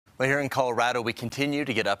Well, here in Colorado, we continue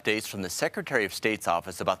to get updates from the Secretary of State's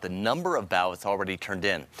office about the number of ballots already turned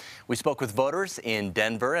in. We spoke with voters in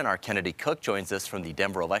Denver, and our Kennedy Cook joins us from the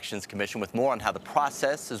Denver Elections Commission with more on how the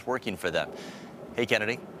process is working for them. Hey,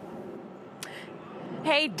 Kennedy.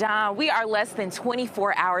 Hey, Don, we are less than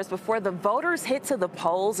 24 hours before the voters hit to the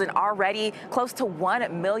polls, and already close to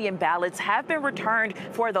 1 million ballots have been returned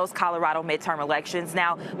for those Colorado midterm elections.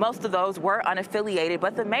 Now, most of those were unaffiliated,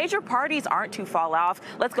 but the major parties aren't too far off.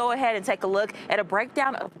 Let's go ahead and take a look at a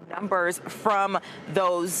breakdown of numbers from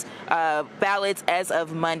those ballots as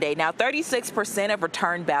of Monday. Now, 36% of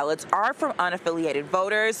returned ballots are from unaffiliated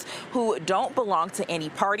voters who don't belong to any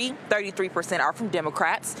party. 33% are from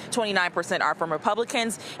Democrats, 29% are from Republicans,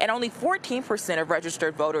 and only 14% of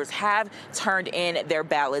registered voters have turned in their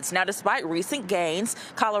ballots. Now, despite recent gains,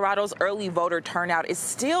 Colorado's early voter turnout is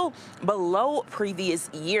still below previous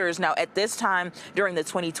years. Now, at this time during the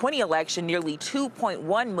 2020 election, nearly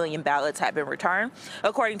 2.1 million ballots have been returned,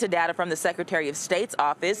 according to data from the Secretary of State's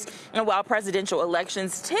office. And while presidential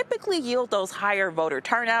elections typically yield those higher voter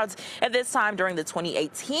turnouts, at this time during the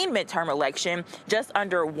 2018 midterm election, just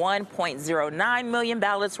under 1.09 million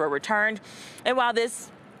ballots were returned. And while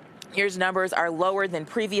this year's numbers are lower than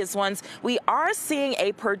previous ones, we are seeing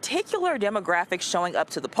a particular demographic showing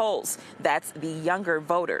up to the polls. That's the younger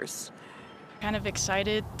voters. Kind of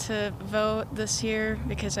excited to vote this year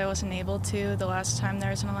because I wasn't able to the last time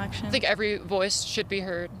there was an election. I think every voice should be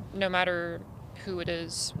heard, no matter who it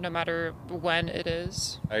is, no matter when it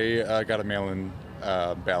is. I got a mail-in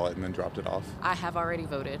ballot and then dropped it off. I have already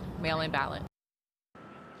voted, mail-in ballot.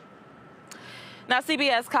 Now,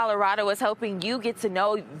 CBS Colorado is hoping you get to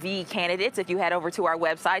know the candidates. If you head over to our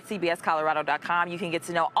website, cbscolorado.com, you can get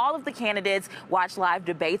to know all of the candidates, watch live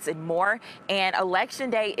debates, and more. And Election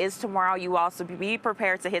Day is tomorrow. You also be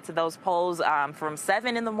prepared to hit to those polls from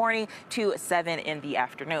 7 in the morning to 7 in the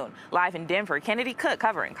afternoon. Live in Denver, Kennedy Cook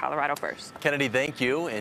covering Colorado First. Kennedy, thank you.